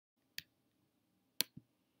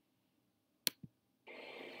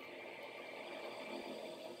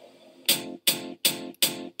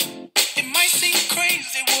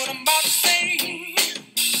easy what I'm about to say.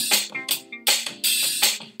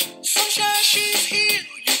 Sunshine, she's here.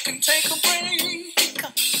 You can take a break.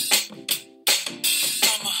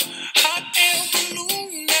 I'm a hot air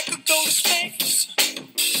balloon that could go to space.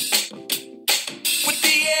 With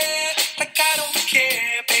the air, like I don't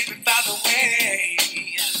care, baby, by the way.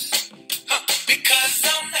 Because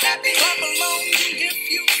I'm happy. Clap along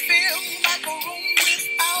if you feel like a room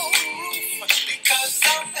without a roof. Because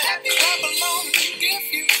I'm happy. Clap along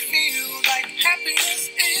if you feel like happiness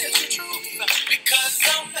is the truth. Because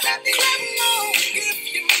I'm happy. Clap along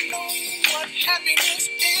if you know what happiness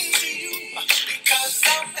is to you. Because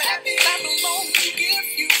I'm happy. Clap along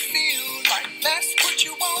if you feel like that's what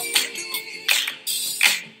you want to do.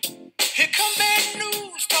 Here come bad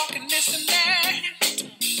news, talking this and that.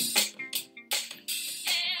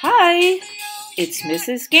 Hi, it's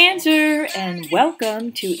Mrs. Ganser, and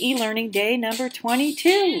welcome to e-learning day number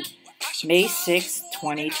 22, May 6,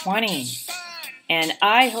 2020. And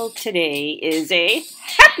I hope today is a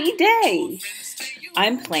happy day.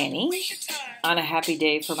 I'm planning on a happy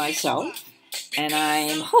day for myself, and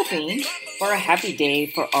I'm hoping for a happy day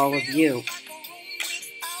for all of you.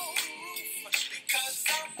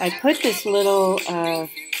 I put this little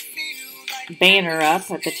banner up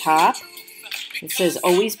at the top. It says,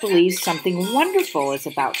 always believe something wonderful is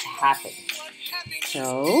about to happen.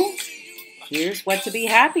 So, here's what to be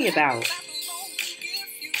happy about.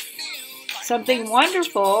 Something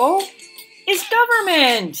wonderful is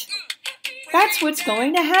government. That's what's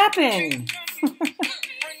going to happen.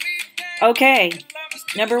 Okay,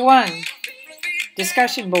 number 1,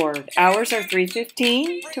 discussion board. Hours are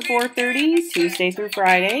 3:15 to 4:30, Tuesday through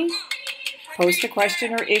Friday. Post a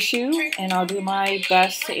question or issue, and I'll do my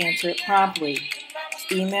best to answer it promptly.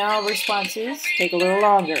 Email responses take a little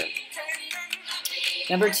longer.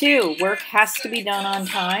 Number 2, work has to be done on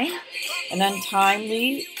time. An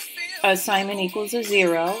untimely assignment equals a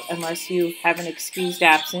 0 unless you have an excused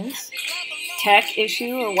absence. Tech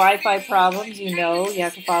issue or Wi-Fi problems, you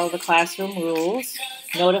have to follow the classroom rules.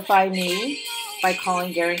 Notify me by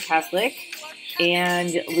calling Gary Catholic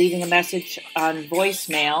and leaving a message on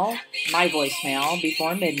voicemail, my voicemail,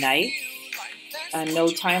 before midnight. No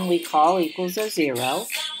timely call equals a 0.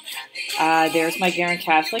 There's my Garen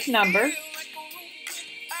Catholic number.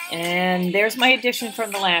 And there's my addition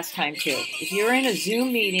from the last time, too. If you're in a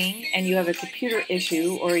Zoom meeting and you have a computer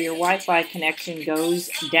issue or your Wi-Fi connection goes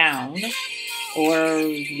down or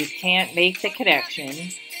you can't make the connection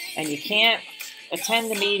and you can't attend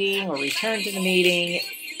the meeting or return to the meeting,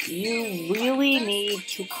 you really need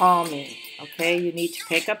to call me, okay? You need to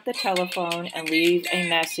pick up the telephone and leave a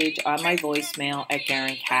message on my voicemail at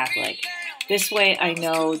Garen Catholic. This way I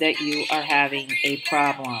know that you are having a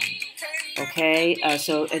problem, okay?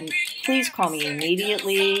 And please call me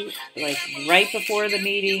immediately, like right before the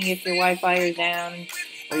meeting if your Wi-Fi is down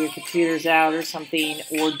or your computer's out or something,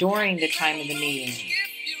 or during the time of the meeting.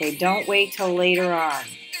 Okay, don't wait till later on.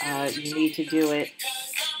 You need to do it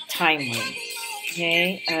timely.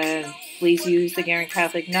 Okay, please use the Garen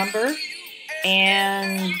Catholic number,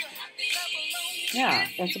 and yeah,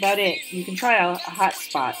 that's about it. You can try a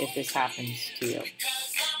hotspot if this happens to you.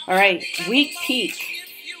 All right, week peak.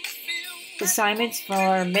 Assignments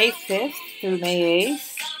for May 5th through May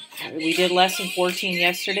 8th. We did lesson 14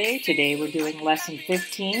 yesterday. Today we're doing lesson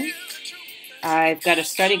 15. I've got a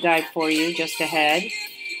study guide for you just ahead,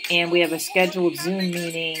 and we have a scheduled Zoom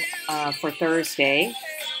meeting for Thursday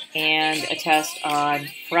and a test on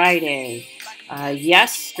Friday.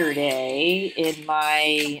 Yesterday, in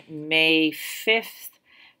my May 5th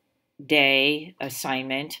day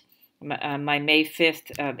assignment, my May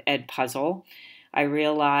 5th Ed puzzle, I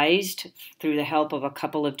realized through the help of a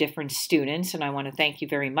couple of different students, and I want to thank you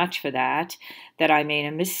very much for that I made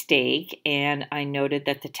a mistake, and I noted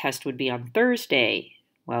that the test would be on Thursday.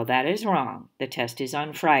 Well, that is wrong. The test is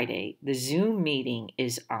on Friday. The Zoom meeting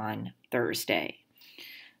is on Thursday.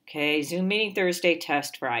 Okay, Zoom meeting Thursday,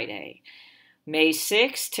 test Friday. May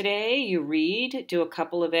 6th, today, you read, do a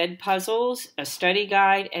couple of Ed puzzles, a study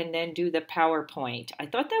guide, and then do the PowerPoint. I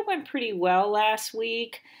thought that went pretty well last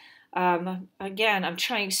week. Again, I'm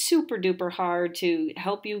trying super duper hard to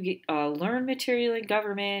help you learn material in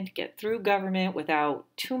government, get through government without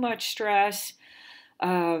too much stress.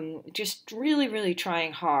 Just really, really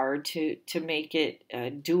trying hard to make it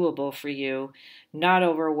doable for you, not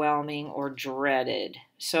overwhelming or dreaded.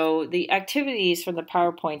 So the activities from the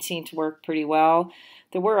PowerPoint seem to work pretty well.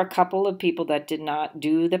 There were a couple of people that did not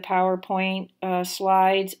do the PowerPoint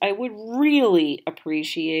slides. I would really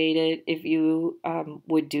appreciate it if you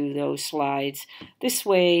would do those slides. This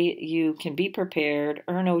way you can be prepared,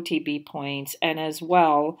 earn OTB points, and as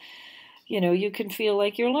well, you can feel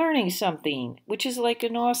like you're learning something, which is like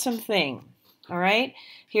an awesome thing. All right,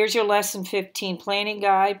 here's your lesson 15 planning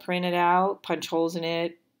guide. Print it out, punch holes in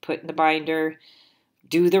it, put in the binder,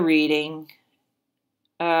 do the reading.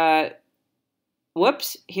 Here's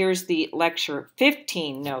the lecture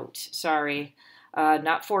 15 notes. Sorry,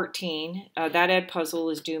 not 14. That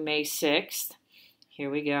Edpuzzle is due May 6th. Here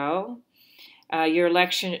we go. Your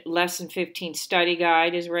lesson 15 study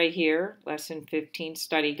guide is right here. Lesson 15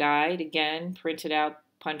 study guide. Again, print it out,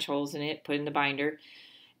 punch holes in it, put in the binder.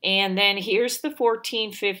 And then here's the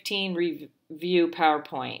 14-15 review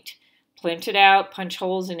PowerPoint. Print it out, punch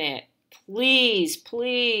holes in it. Please,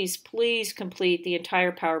 please, please complete the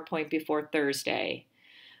entire PowerPoint before Thursday.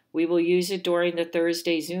 We will use it during the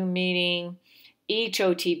Thursday Zoom meeting. Each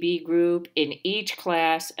OTB group in each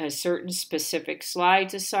class has certain specific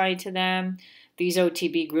slides assigned to them. These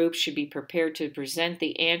OTB groups should be prepared to present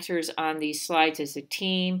the answers on these slides as a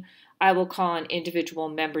team. I will call on individual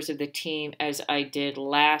members of the team as I did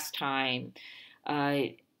last time.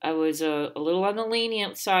 I was a little on the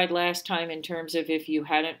lenient side last time in terms of if you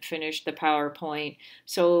hadn't finished the PowerPoint.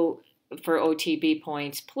 So for OTB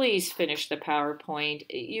points, please finish the PowerPoint.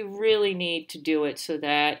 You really need to do it so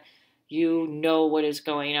that you know what is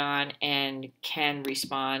going on and can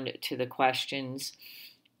respond to the questions.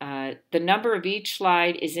 The number of each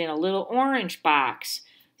slide is in a little orange box.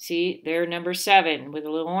 See, they're number 7 with a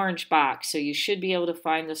little orange box. So you should be able to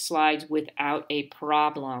find the slides without a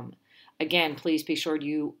problem. Again, please be sure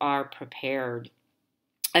you are prepared.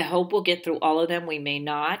 I hope we'll get through all of them. We may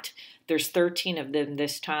not. There's 13 of them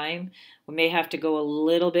this time. We may have to go a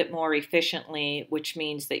little bit more efficiently, which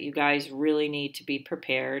means that you guys really need to be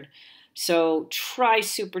prepared. So try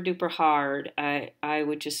super duper hard. I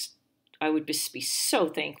would just be so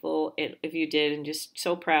thankful if you did, and just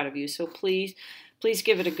so proud of you. So please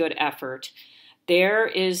give it a good effort. There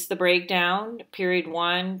is the breakdown, period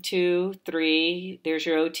 1, 2, 3. There's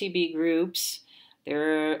your OTB groups.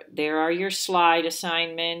 There are your slide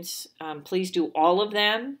assignments. Please do all of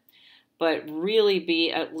them, but really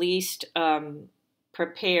be at least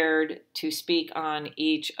prepared to speak on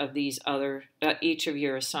each of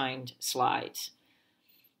your assigned slides.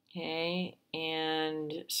 Okay,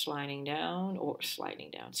 and scrolling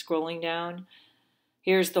down.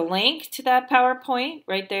 Here's the link to that PowerPoint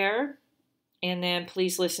right there. And then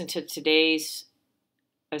please listen to today's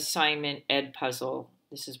assignment Edpuzzle.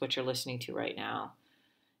 This is what you're listening to right now.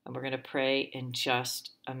 And we're going to pray in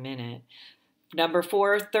just a minute. Number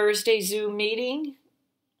 4, Thursday Zoom meeting.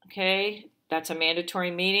 Okay, that's a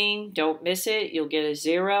mandatory meeting. Don't miss it. You'll get a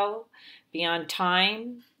 0. Be on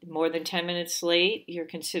time. More than 10 minutes late, you're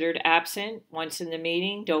considered absent. Once in the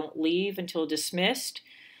meeting, don't leave until dismissed.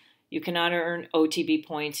 You cannot earn OTB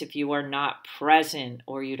points if you are not present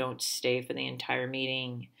or you don't stay for the entire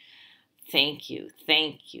meeting. Thank you,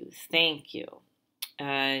 thank you, thank you.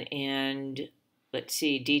 And let's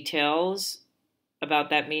see, details about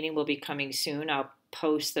that meeting will be coming soon. I'll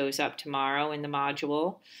post those up tomorrow in the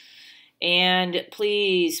module. And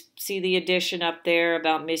please see the addition up there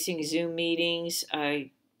about missing Zoom meetings.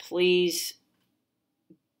 Please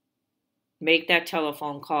make that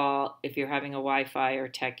telephone call if you're having a Wi-Fi or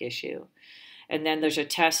tech issue. And then there's a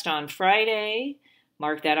test on Friday.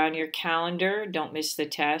 Mark that on your calendar. Don't miss the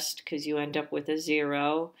test because you end up with a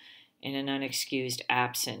 0 and an unexcused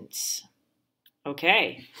absence.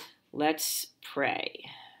 Okay, let's pray.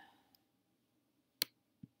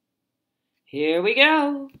 Here we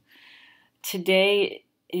go. Today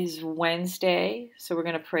is Wednesday, so we're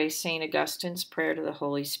going to pray St. Augustine's prayer to the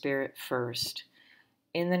Holy Spirit first.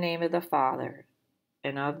 In the name of the Father,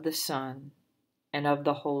 and of the Son, and of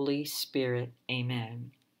the Holy Spirit.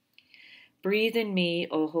 Amen. Breathe in me,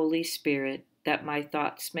 O Holy Spirit, that my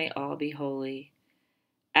thoughts may all be holy.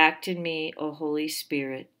 Act in me, O Holy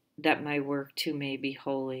Spirit, that my work too may be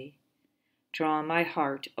holy. Draw my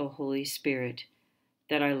heart, O Holy Spirit,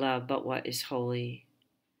 that I love but what is holy.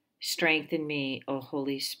 Strengthen me, O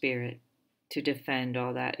Holy Spirit, to defend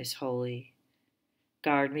all that is holy.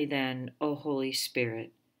 Guard me then, O Holy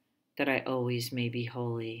Spirit, that I always may be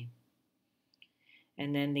holy.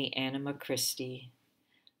 And then the Anima Christi.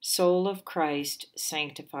 Soul of Christ,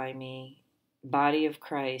 sanctify me. Body of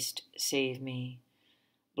Christ, save me.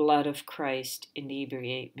 Blood of Christ,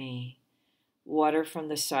 inebriate me. Water from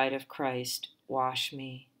the side of Christ, wash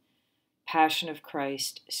me. Passion of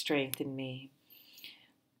Christ, strengthen me.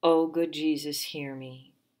 O good Jesus, hear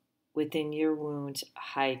me. Within your wounds,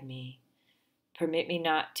 hide me. Permit me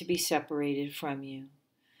not to be separated from you.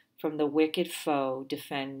 From the wicked foe,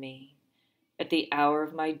 defend me. At the hour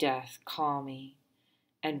of my death, call me,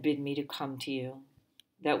 and bid me to come to you,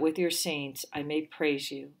 that with your saints I may praise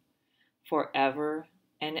you forever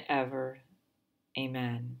and ever.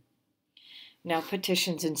 Amen. Now,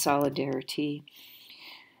 petitions in solidarity.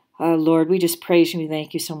 Lord, we just praise you and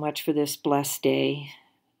thank you so much for this blessed day.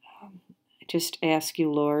 I just ask you,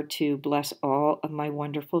 Lord, to bless all of my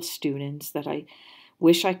wonderful students that I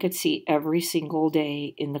wish I could see every single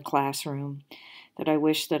day in the classroom, that I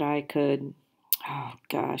wish that I could,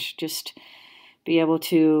 just be able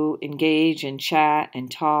to engage and chat and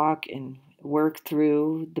talk and work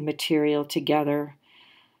through the material together.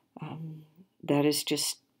 That is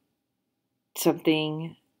just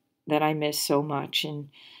something that I miss so much. And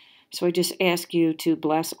so I just ask you to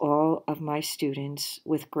bless all of my students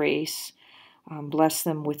with grace, bless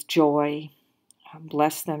them with joy,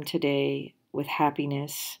 bless them today with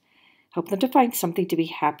happiness, help them to find something to be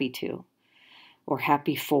happy to, or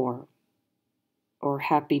happy for, or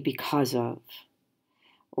happy because of,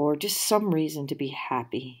 or just some reason to be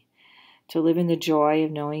happy, to live in the joy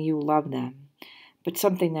of knowing you love them, but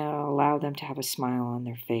something that will allow them to have a smile on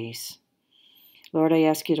their face. Lord, I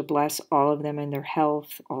ask you to bless all of them in their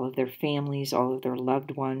health, all of their families, all of their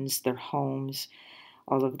loved ones, their homes,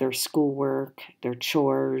 all of their schoolwork, their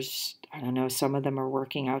chores. I don't know, some of them are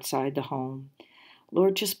working outside the home.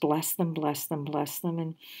 Lord, just bless them, bless them, bless them,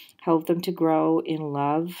 and help them to grow in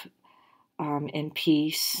love, in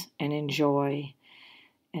peace, and in joy,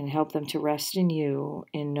 and help them to rest in you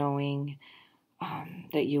in knowing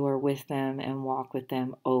that you are with them and walk with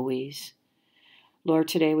them always. Lord,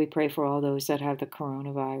 today we pray for all those that have the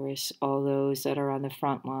coronavirus, all those that are on the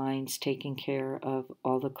front lines taking care of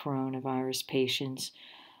all the coronavirus patients,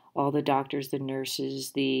 all the doctors, the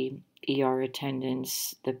nurses, the ER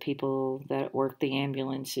attendants, the people that work the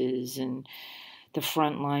ambulances, and the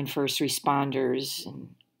frontline first responders,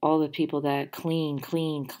 and all the people that clean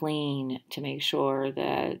to make sure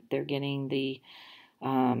that they're getting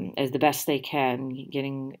as the best they can,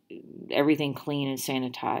 getting everything clean and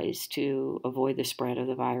sanitized to avoid the spread of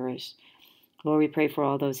the virus. Lord, we pray for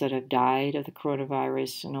all those that have died of the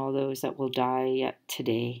coronavirus and all those that will die yet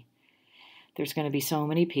today. There's going to be so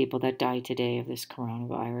many people that die today of this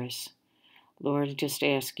coronavirus. Lord, I just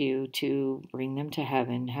ask you to bring them to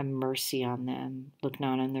heaven, have mercy on them, look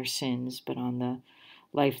not on their sins, but on the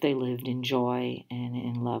life they lived in joy and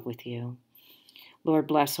in love with you. Lord,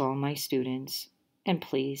 bless all my students. And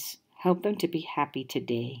please, help them to be happy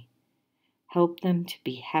today. Help them to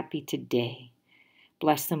be happy today.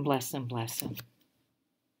 Bless them, bless them, bless them.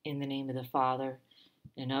 In the name of the Father,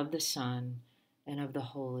 and of the Son, and of the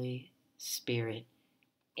Holy Spirit.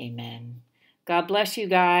 Amen. God bless you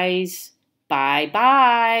guys.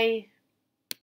 Bye-bye.